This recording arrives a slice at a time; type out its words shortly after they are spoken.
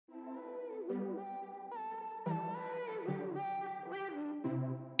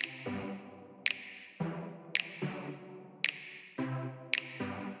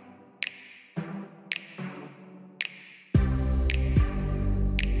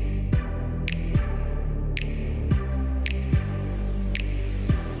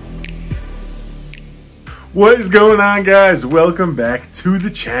What is going on, guys? Welcome back to the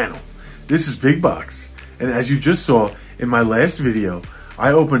channel. This is Big Box, and as you just saw in my last video,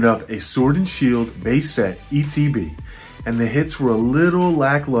 I opened up a Sword and Shield base set ETB, and the hits were a little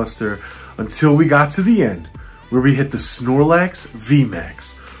lackluster until we got to the end, where we hit the Snorlax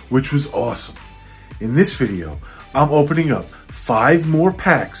VMAX, which was awesome. In this video, I'm opening up 5 more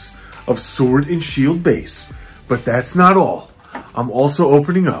packs of Sword and Shield base, but that's not all. I'm also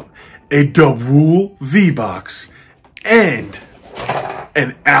opening up a Dubwool V-Box and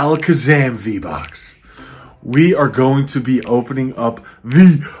an Alakazam V-Box. We are going to be opening up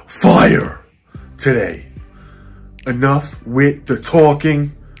the fire today. Enough with the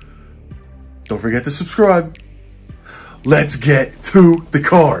talking. Don't forget to subscribe. Let's get to the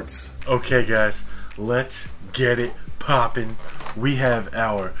cards. Okay, guys, let's get it popping. We have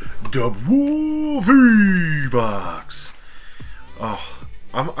our Dubwool V-Box. Oh,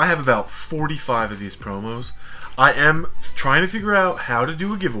 I have about 45 of these promos. I am trying to figure out how to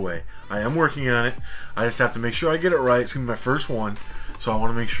do a giveaway. I am working on it. I just have to make sure I get it right. It's going to be my first one, so I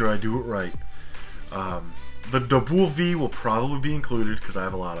want to make sure I do it right. The Dubwool V will probably be included because I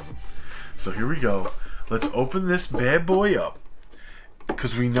have a lot of them. So here we go. Let's open this bad boy up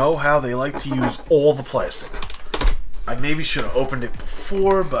because we know how they like to use all the plastic. I maybe should have opened it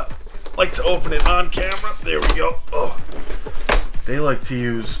before, but I like to open it on camera. There we go. Oh. They like to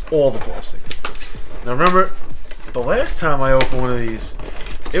use all the plastic. Now remember, the last time I opened one of these,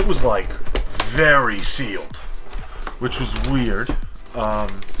 it was like very sealed, which was weird. I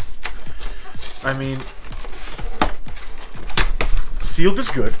mean, sealed is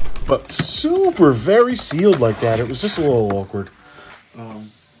good, but super very sealed like that, it was just a little awkward.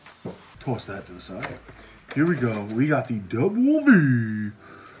 Toss that to the side. Here we go. We got the Dubwool V,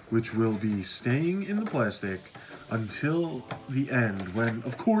 which will be staying in the plastic until the end, when,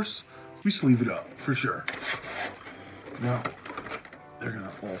 of course, we sleeve it up, for sure. Now, they're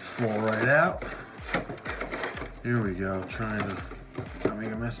gonna all fall right out. Here we go, trying to not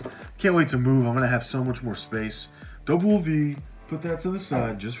make a mess. Can't wait to move, I'm gonna have so much more space. Dubwool V, put that to the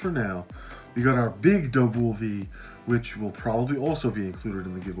side just for now. We got our big Dubwool V, which will probably also be included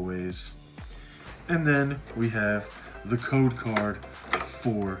in the giveaways. And then we have the code card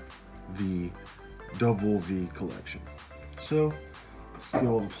for the Dubwool V collection. So let's get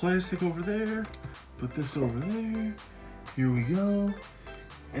all the plastic over there, put this over there. Here we go,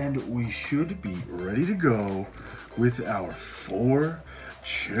 and we should be ready to go with our 4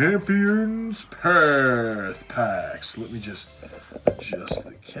 Champions Path packs. Let me just adjust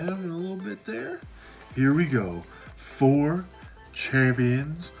the camera a little bit there. Here we go, 4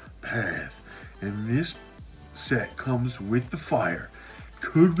 Champions Path, and this set comes with the fire.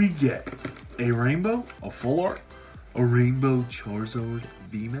 Could we get a rainbow, a full art, a rainbow Charizard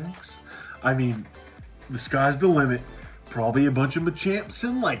VMAX? I mean, the sky's the limit. Probably a bunch of Machamps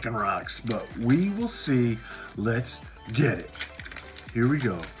and Lycanrocs, but we will see. Let's get it. Here we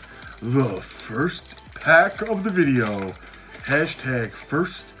go. The first pack of the video. Hashtag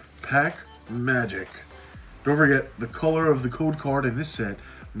first pack magic. Don't forget, the color of the code card in this set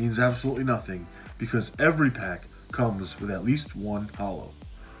means absolutely nothing because every pack comes with at least 1 holo.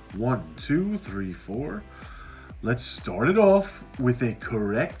 1, 2, 3, 4. Let's start it off with a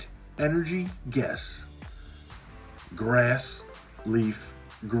correct energy guess. Grass, leaf,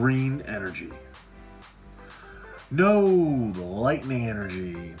 green energy. No, lightning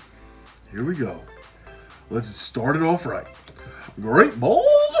energy. Here we go. Let's start it off right. Great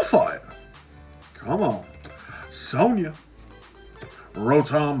balls of fire. Come on. Sonia.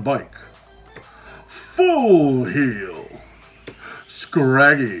 Rotom Bike. Full Heal.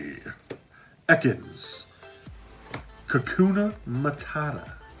 Scraggy. Ekans. Kakuna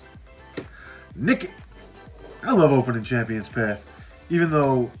Matata. Nicky. I love opening Champions Path, even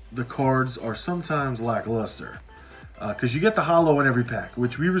though the cards are sometimes lackluster. Because you get the holo in every pack,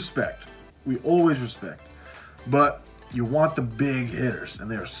 which we respect. We always respect. But you want the big hitters, and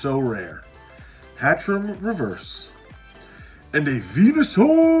they are so rare. Hatchram Reverse. And a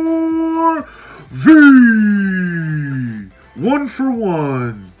Venusaur V! 1 for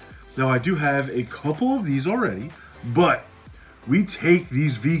 1. Now, I do have a couple of these already, but we take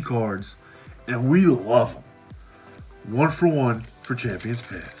these V cards and we love them. 1 for 1 for Champions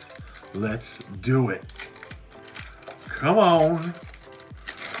Path. Let's do it. Come on.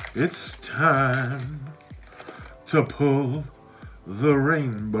 It's time to pull the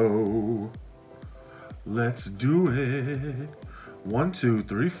rainbow. Let's do it. 1, 2,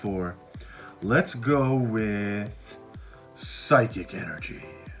 3, 4. Let's go with Psychic Energy.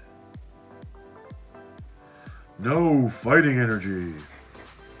 No fighting energy.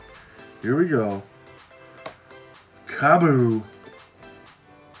 Here we go. Kabu.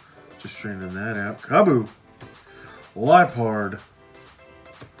 Just straightening that out. Kabu. Lipard.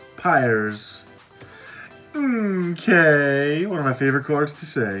 Pyres. Okay. One of my favorite cards to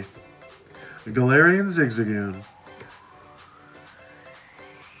say. Galarian Zigzagoon.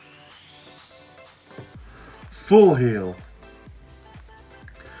 Full Heal.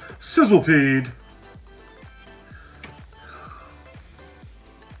 Sizzlepede.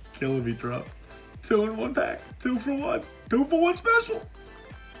 Killing me, drop. 2 in 1 pack. 2 for 1. 2 for 1 special.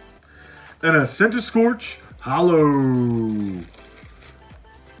 And a Centiskorch Hollow.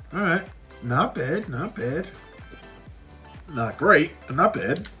 Alright. Not bad. Not bad. Not great, but not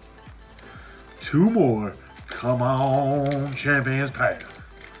bad. 2 more. Come on, Champions Path.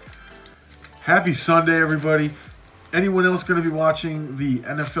 Happy Sunday, everybody. Anyone else going to be watching the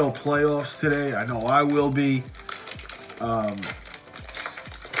NFL playoffs today? I know I will be.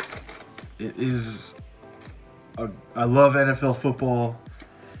 I love NFL football.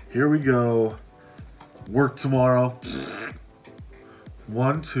 Here we go. Work tomorrow.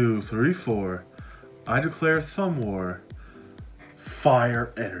 1, 2, 3, 4. I declare Thumb War.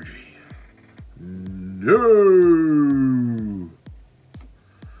 Fire Energy. No.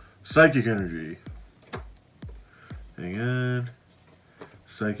 Psychic Energy. Hang on.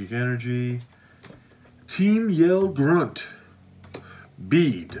 Psychic Energy. Team Yell Grunt.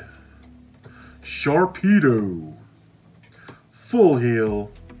 Bead. Sharpedo. Full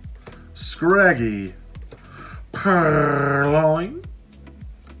Heal. Scraggy. Purloin.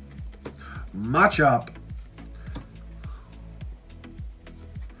 Machop.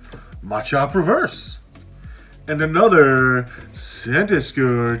 Machop Reverse. And another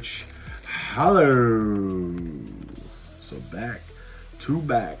Centiskorch Hollow. So back to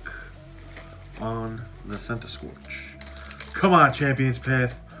back on the Centiskorch. Come on, Champions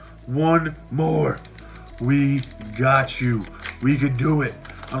Path. 1 more. We got you. We could do it.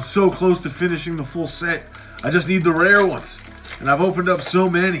 I'm so close to finishing the full set. I just need the rare ones. And I've opened up so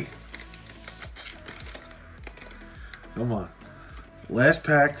many. Come on. Last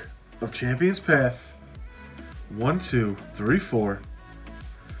pack of Champions Path. 1, 2, 3, 4.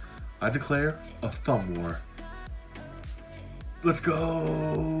 I declare a Thumb War. Let's go.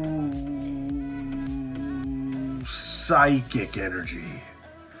 Psychic Energy.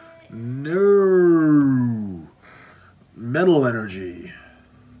 No. Metal Energy.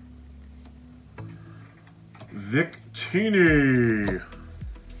 Victini.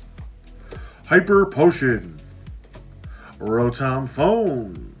 Hyper Potion. Rotom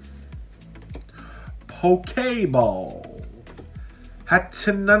Phone. Pokeball.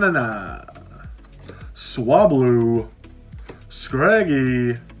 Hatanana. Swablu.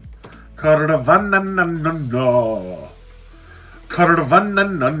 Scraggy. Cardavananana.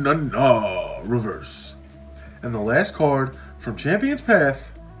 Cardavananana. Reverse. And the last card from Champions Path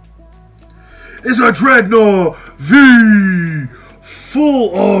is a Dreadnought V.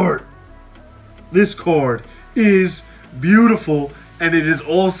 Full art. This card is beautiful, and it is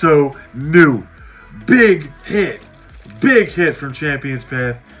also new. Big hit. Big hit from Champions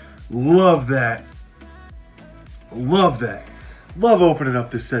Path. Love that. Love that. Love opening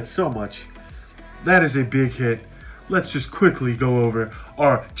up this set so much. That is a big hit. Let's just quickly go over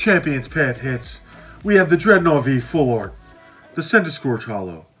our Champions Path hits. We have the Dreadnought V Full Art, the Centiskorch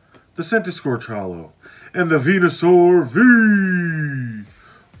Hollow, the Centiskorch Hollow, and the Venusaur V.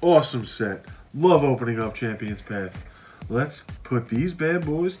 Awesome set. Love opening up Champions Path. Let's put these bad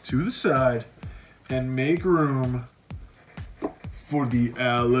boys to the side and make room for the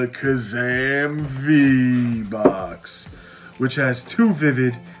Alakazam V box, which has 2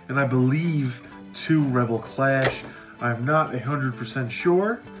 Vivid and I believe 2 Rebel Clash. I'm not 100%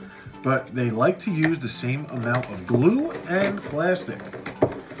 sure, but they like to use the same amount of glue and plastic.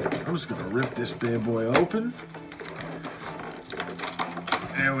 I'm just gonna rip this bad boy open.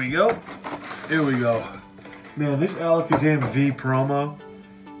 There we go. Here we go. Man, this Alakazam V promo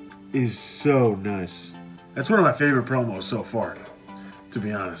is so nice. That's one of my favorite promos so far, to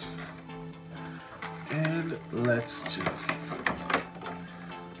be honest. And let's just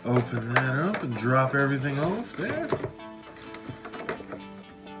open that up and drop everything off there.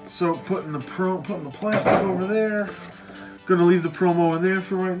 So putting the plastic over there. Gonna leave the promo in there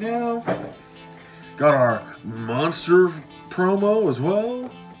for right now. Got our monster promo as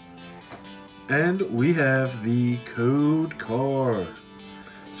well. And we have the code card.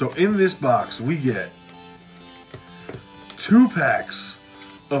 So in this box we get 2 packs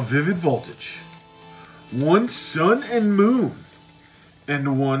of Vivid Voltage, 1 Sun and Moon,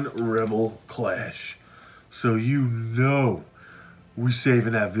 and 1 Rebel Clash. So you know we're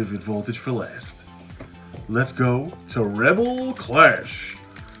saving that Vivid Voltage for last. let's go to Rebel Clash.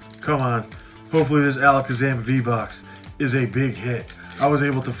 Come on. Hopefully this Alakazam V-Box is a big hit. I was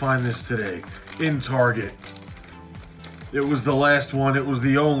able to find this today in Target. It was the last one. It was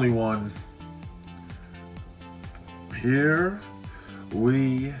the only one. Here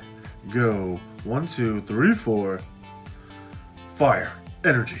we go. 1, 2, 3, 4. Fire.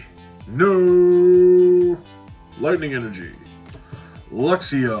 Energy. No. Lightning energy.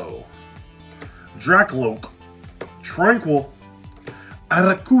 Luxio. Dracloak. Tranquil.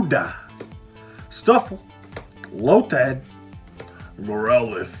 Aracuda. Stuffle. Lotad.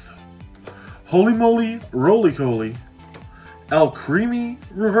 Growlithe. Holy Moly Roly-Coly. Alcremie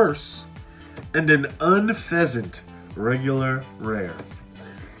Reverse. And an Unpheasant regular rare.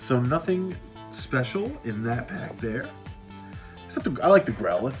 So nothing special in that pack there. Except I like the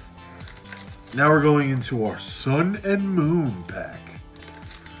Growlithe. Now we're going into our Sun and Moon pack.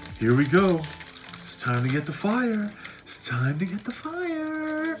 Here we go. It's time to get the fire. It's time to get the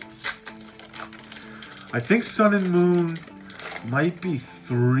fire. I think Sun and Moon might be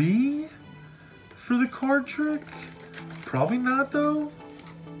 3 for the card trick. Probably not though.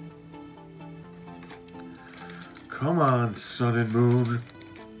 Come on, Sun and Moon.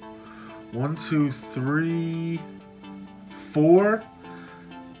 1, 2, 3, 4.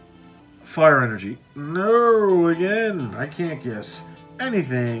 Fire energy. No, again. I can't guess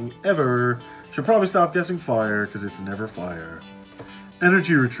anything ever. Should probably stop guessing fire because it's never fire.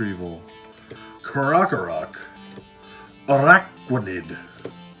 Energy retrieval. Karakarok. Araquanid.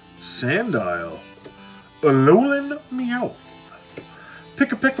 Sandile. Alolan Meowth.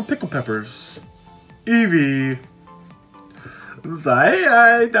 Pickle Peppers. Eevee.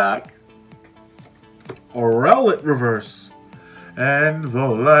 Psyduck. Rowlet Reverse. And the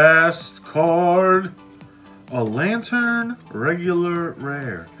last card, a Lantern regular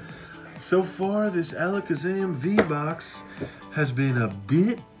rare. So far, this Alakazam V-Box has been a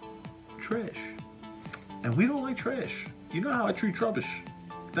bit trash. And we don't like trash. You know how I treat rubbish.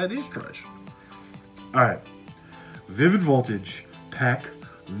 That is trash. Alright. Vivid Voltage, pack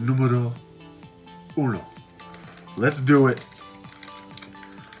numero 1. Let's do it.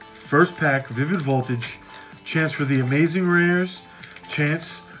 First pack, Vivid Voltage. Chance for the amazing rares.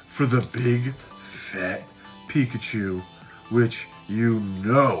 Chance for the big, fat Pikachu. Which you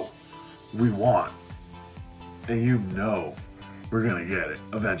know we want. And you know we're going to get it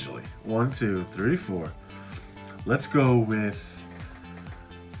eventually. 1, 2, 3, 4. Let's go with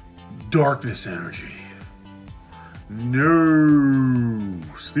Darkness Energy. No.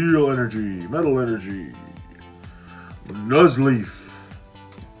 Steel Energy. Metal Energy. Nuzleaf.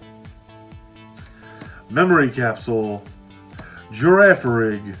 Memory Capsule.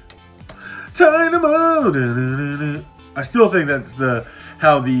 Girafarig. Dynamo. I still think that's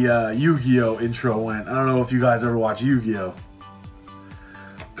how the Yu-Gi-Oh intro went. I don't know if you guys ever watch Yu-Gi-Oh.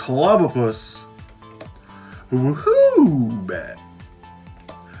 Clobopus. Woohoo! Bat.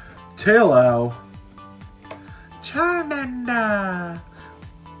 Taillow. Charmander.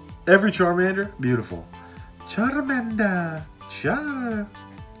 Every Charmander, beautiful. Charmander. Char.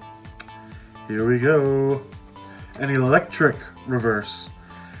 Here we go. An Electric Reverse.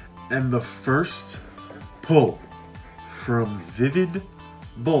 And the first pull from Vivid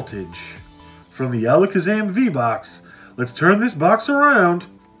Voltage from the Alakazam V-Box. Let's turn this box around.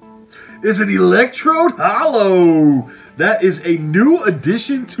 Is an Electrode Hollow. That is a new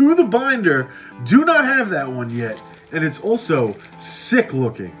addition to the binder. Do not have that one yet. And it's also sick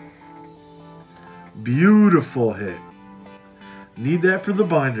looking. Beautiful hit. Need that for the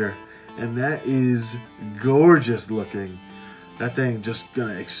binder. And that is gorgeous looking. That thing just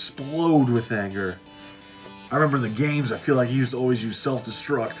gonna explode with anger. I remember in the games, I feel like he used to always use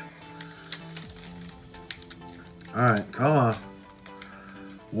self-destruct. Alright, come on.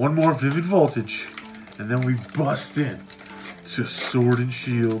 One more Vivid Voltage. And then we bust in to Sword and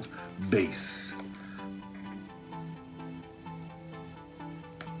Shield base.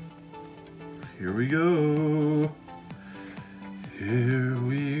 Here we go. Here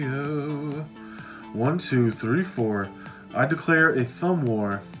we go. 1, 2, 3, 4. I declare a Thumb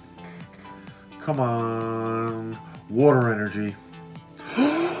War. Come on. Water Energy.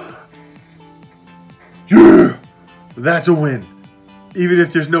 Yeah! That's a win. Even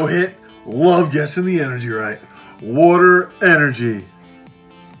if there's no hit, love guessing the energy right. Water Energy.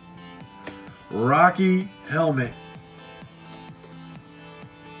 Rocky Helmet.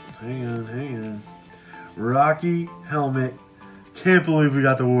 Hang on. Rocky Helmet. Can't believe we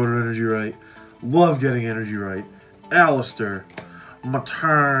got the Water Energy right. Love getting energy right. Alistair.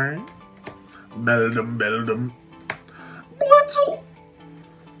 Matern. Beldum. Blitzel.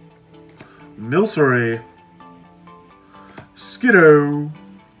 Milcery. Skiddo.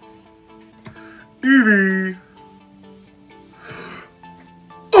 Eevee.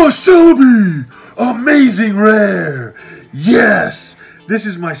 A Celebi! Amazing rare! Yes! This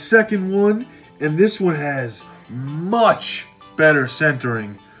is my second one, and this one has much better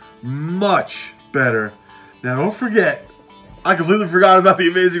centering. Much better. Now don't forget, I completely forgot about the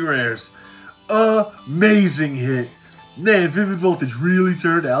amazing rares. Amazing hit. Man, Vivid Voltage really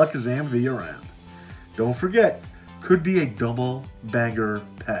turned Alakazam V around. Don't forget, could be a double banger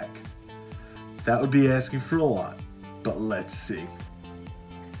pack. That would be asking for a lot, but let's see.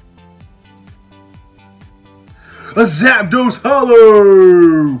 A Zapdos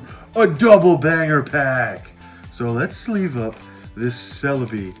Hollow! A double banger pack. So let's sleeve up this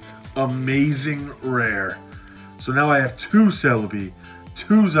Celebi. Amazing rare. So now I have 2 Celebi,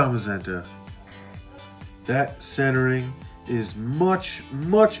 2 Zamazenta. That centering is much,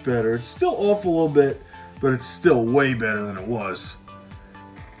 much better. It's still off a little bit, but it's still way better than it was.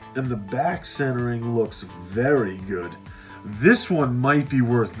 And the back centering looks very good. This one might be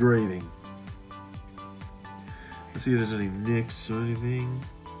worth grading. Let's see if there's any nicks or anything.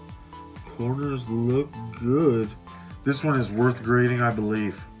 Corners look good. This one is worth grading, I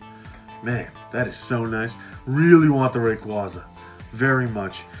believe. Man, that is so nice. Really want the Rayquaza. Very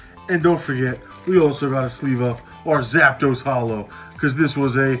much. And don't forget, we also got to sleeve up our Zapdos Hollow, because this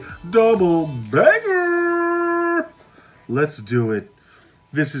was a double banger. Let's do it.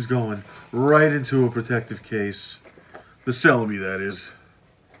 This is going right into a protective case. The Celebi, that is.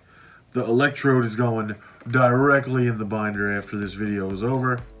 The Electrode is going directly in the binder after this video is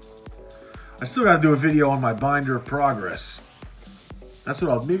over. I still got to do a video on my binder progress. That's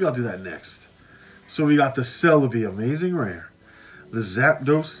what maybe I'll do that next. So we got the Celebi Amazing Rare, the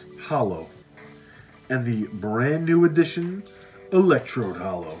Zapdos Hollow, and the brand new edition Electrode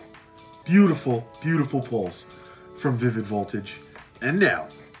Hollow. Beautiful, beautiful pulls from Vivid Voltage. And now,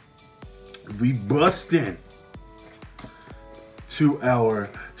 we bust in to our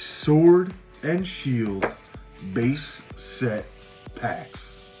Sword and Shield base set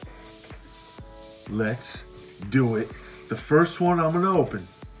packs. Let's do it. The first one I'm going to open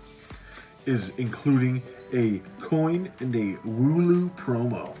is including a coin and a Wooloo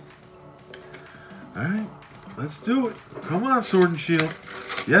promo. Alright, let's do it. Come on, Sword and Shield.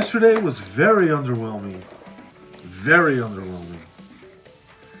 Yesterday was very underwhelming. Very underwhelming.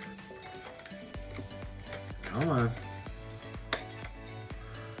 Come on.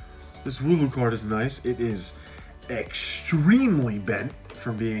 This Wooloo card is nice. It is extremely bent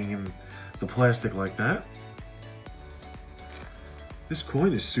from being in the plastic like that. This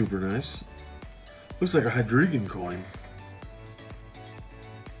coin is super nice. Looks like a Hydreigon coin.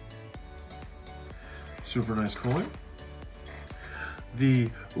 Super nice coin. The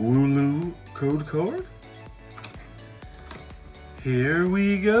Wooloo code card. Here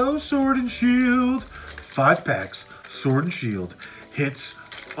we go, Sword and Shield. 5 packs, Sword and Shield. Hits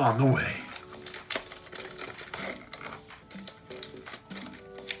on the way.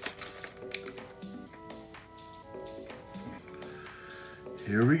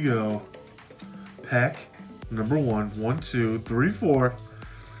 Here we go. Pack number 1. 1, 2, 3, 4.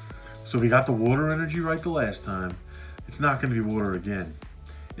 So we got the water energy right the last time. It's not going to be water again.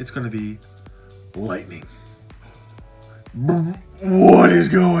 It's going to be lightning. What is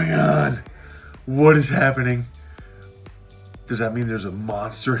going on? What is happening? Does that mean there's a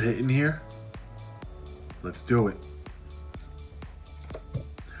monster hit in here? Let's do it.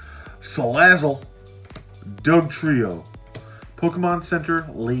 Salazzle, Dugtrio, Pokemon Center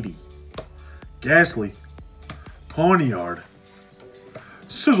Lady, Ghastly, Pawniard,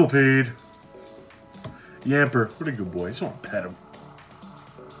 Sizzlepede, Yamper, what a good boy, I just want to pet him.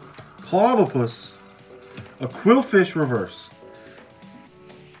 Clobbopus, a Quillfish Reverse,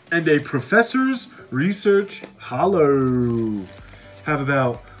 and a Professor's Research Hollow. Have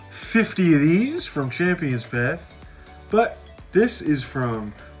about 50 of these from Champions Path, but this is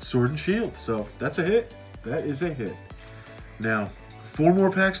from Sword and Shield, so that's a hit. That is a hit. Now, 4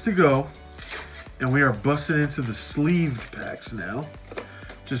 more packs to go, and we are busting into the sleeved packs now.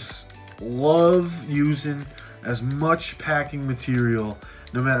 Just love using as much packing material,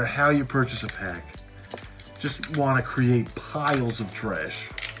 no matter how you purchase a pack. Just want to create piles of trash.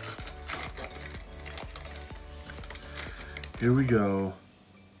 Here we go.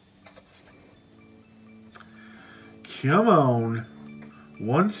 Come on.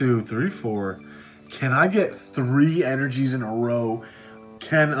 1, 2, 3, 4. Can I get 3 energies in a row?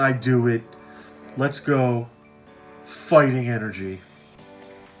 Can I do it? Let's go. Fighting energy.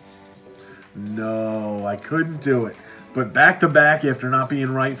 No, I couldn't do it. But back to back after not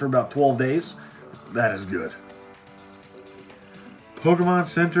being right for about 12 days, that is good. Pokemon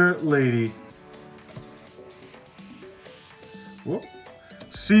Center Lady. Whoop.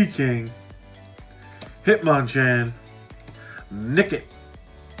 Seaking. Hitmonchan. Nickit.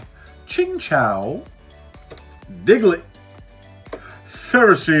 Ching Chow. Diglett.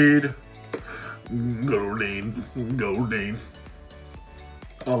 Ferroseed. Goldeen.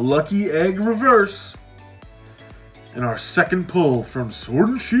 A Lucky Egg Reverse. And our second pull from Sword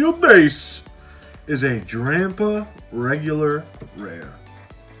and Shield base is a Drampa regular rare.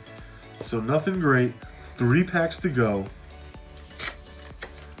 So nothing great. 3 packs to go.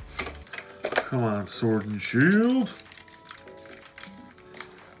 Come on, Sword and Shield.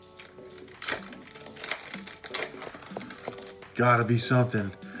 Gotta be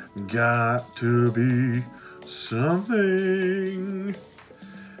something. Got to be something.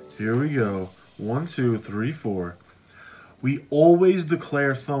 Here we go. 1, 2, 3, 4. We always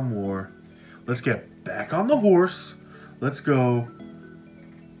declare Thumb War. Let's get back on the horse. Let's go.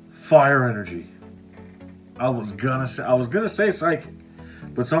 Fire Energy. I was gonna say Psychic,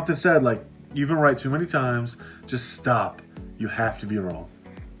 but something said like, you've been right too many times. Just stop. You have to be wrong.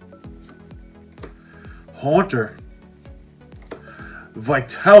 Haunter.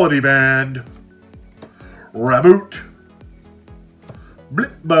 Vitality Band. Raboot.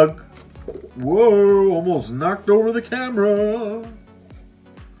 Blipbug. Whoa, almost knocked over the camera.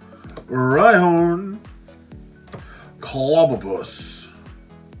 Rhyhorn. Clobbopus.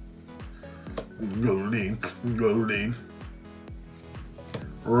 Goldeen.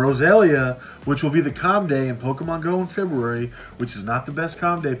 Roselia, which will be the Calm Day in Pokemon Go in February, which is not the best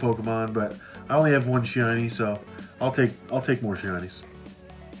Calm Day Pokemon, but I only have 1 shiny, so I'll take more shinies.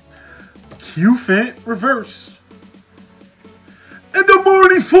 Q-Fant Reverse. And a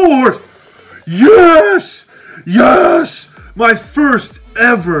Marnie Full Art. Yes! Yes! My first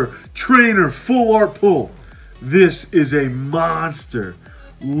ever trainer full art pull. This is a monster.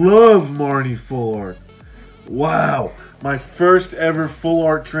 Love Marnie Full Art. Wow. My first ever full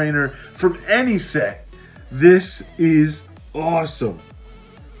art trainer from any set. This is awesome.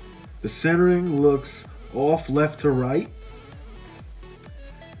 The centering looks off left to right.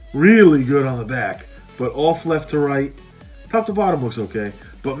 Really good on the back, but off left to right. Top to bottom looks okay.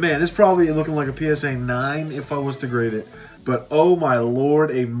 But man, this probably looking like a PSA 9 if I was to grade it. But oh my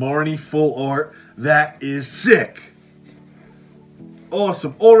lord, a Marnie Full Art. That is sick.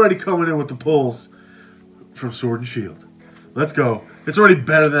 Awesome. Already coming in with the pulls from Sword and Shield. Let's go. It's already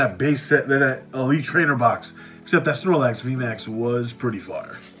better than that base set, than that Elite Trainer box. Except that Snorlax VMAX was pretty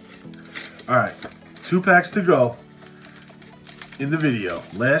fire. Alright, 2 packs to go in the video.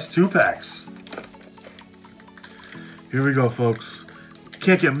 Last 2 packs. Here we go, folks.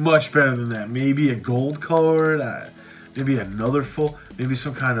 Can't get much better than that. Maybe a gold card. Maybe another full. Maybe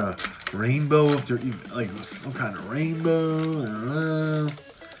some kind of rainbow. If they're even, like some kind of rainbow. I don't know.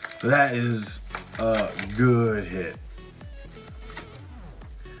 That is a good hit.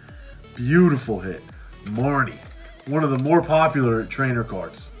 Beautiful hit. Marnie. One of the more popular trainer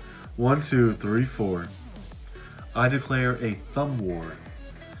cards. 1, 2, 3, 4. I declare a Thumb War.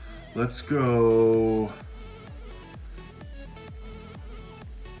 Let's go.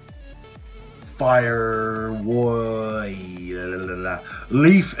 Fire.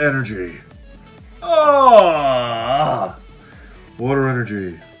 Leaf Energy. Ah! Water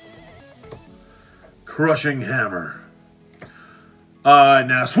Energy. Crushing Hammer.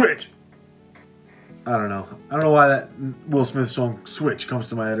 Now switch. I don't know. I don't know why that Will Smith song Switch comes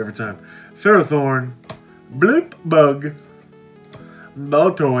to my head every time. Ferrothorn. Blipbug.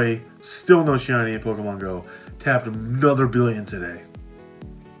 Baltoy. Still no shiny in Pokemon Go. Tapped another billion today.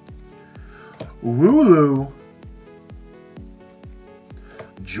 Wooloo.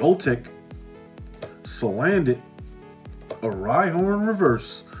 Joltik. Salandit. A Rhyhorn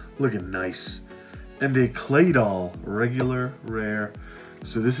Reverse. Looking nice. And a Claydol regular rare.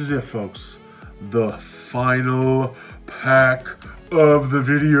 So this is it, folks. The final pack of the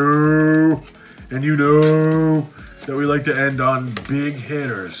video. And you know that we like to end on big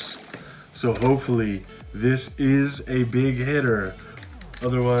hitters. So hopefully this is a big hitter.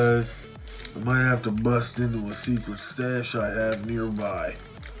 Otherwise, I might have to bust into a secret stash I have nearby.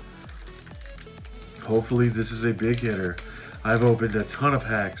 Hopefully this is a big hitter. I've opened a ton of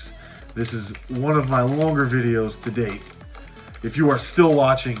packs. This is one of my longer videos to date. If you are still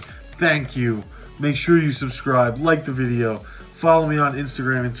watching, thank you. Make sure you subscribe, like the video, follow me on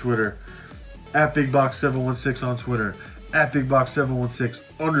Instagram and Twitter, at BigBox716 on Twitter, at BigBox716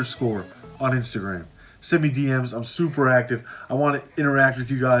 _ on Instagram. Send me DMs. I'm super active. I want to interact with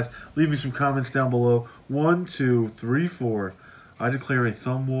you guys. Leave me some comments down below. 1, 2, 3, 4. I declare a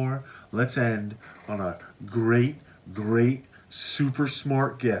Thumb War. Let's end on a great, great super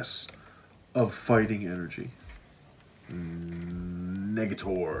smart guess of fighting energy.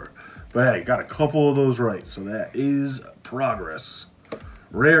 Negator. But hey, got a couple of those right, so that is progress.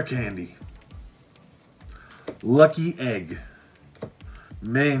 Rare Candy. Lucky Egg.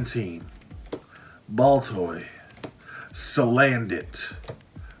 Mantine. Baltoy. Salandit.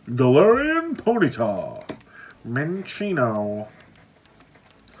 Galarian Ponyta. Minccino.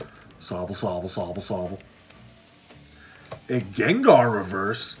 Sobble. A Gengar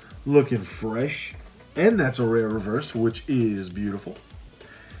reverse, looking fresh. And that's a rare reverse, which is beautiful.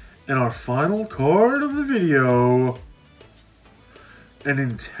 And our final card of the video, an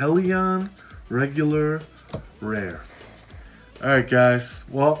Inteleon regular rare. Alright guys,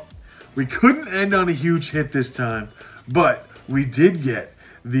 well, we couldn't end on a huge hit this time, but we did get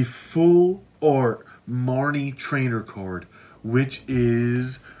the full art Marnie trainer card, which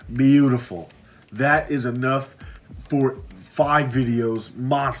is beautiful. That is enough for 5 videos,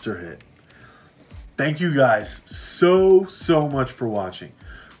 monster hit. Thank you guys so much for watching.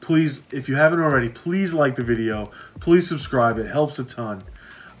 Please, if you haven't already, please like the video. Please subscribe. It helps a ton.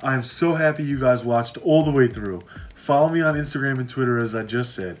 I'm so happy you guys watched all the way through. Follow me on Instagram and Twitter, as I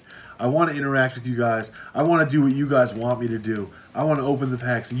just said. I want to interact with you guys. I want to do what you guys want me to do. I want to open the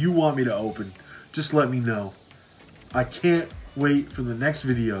packs you want me to open. Just let me know. I can't wait for the next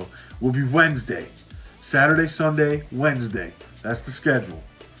video. Will be Wednesday. Saturday, Sunday, Wednesday. That's the schedule.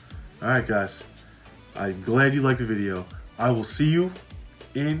 Alright guys. I'm glad you liked the video. I will see you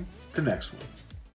in the next one.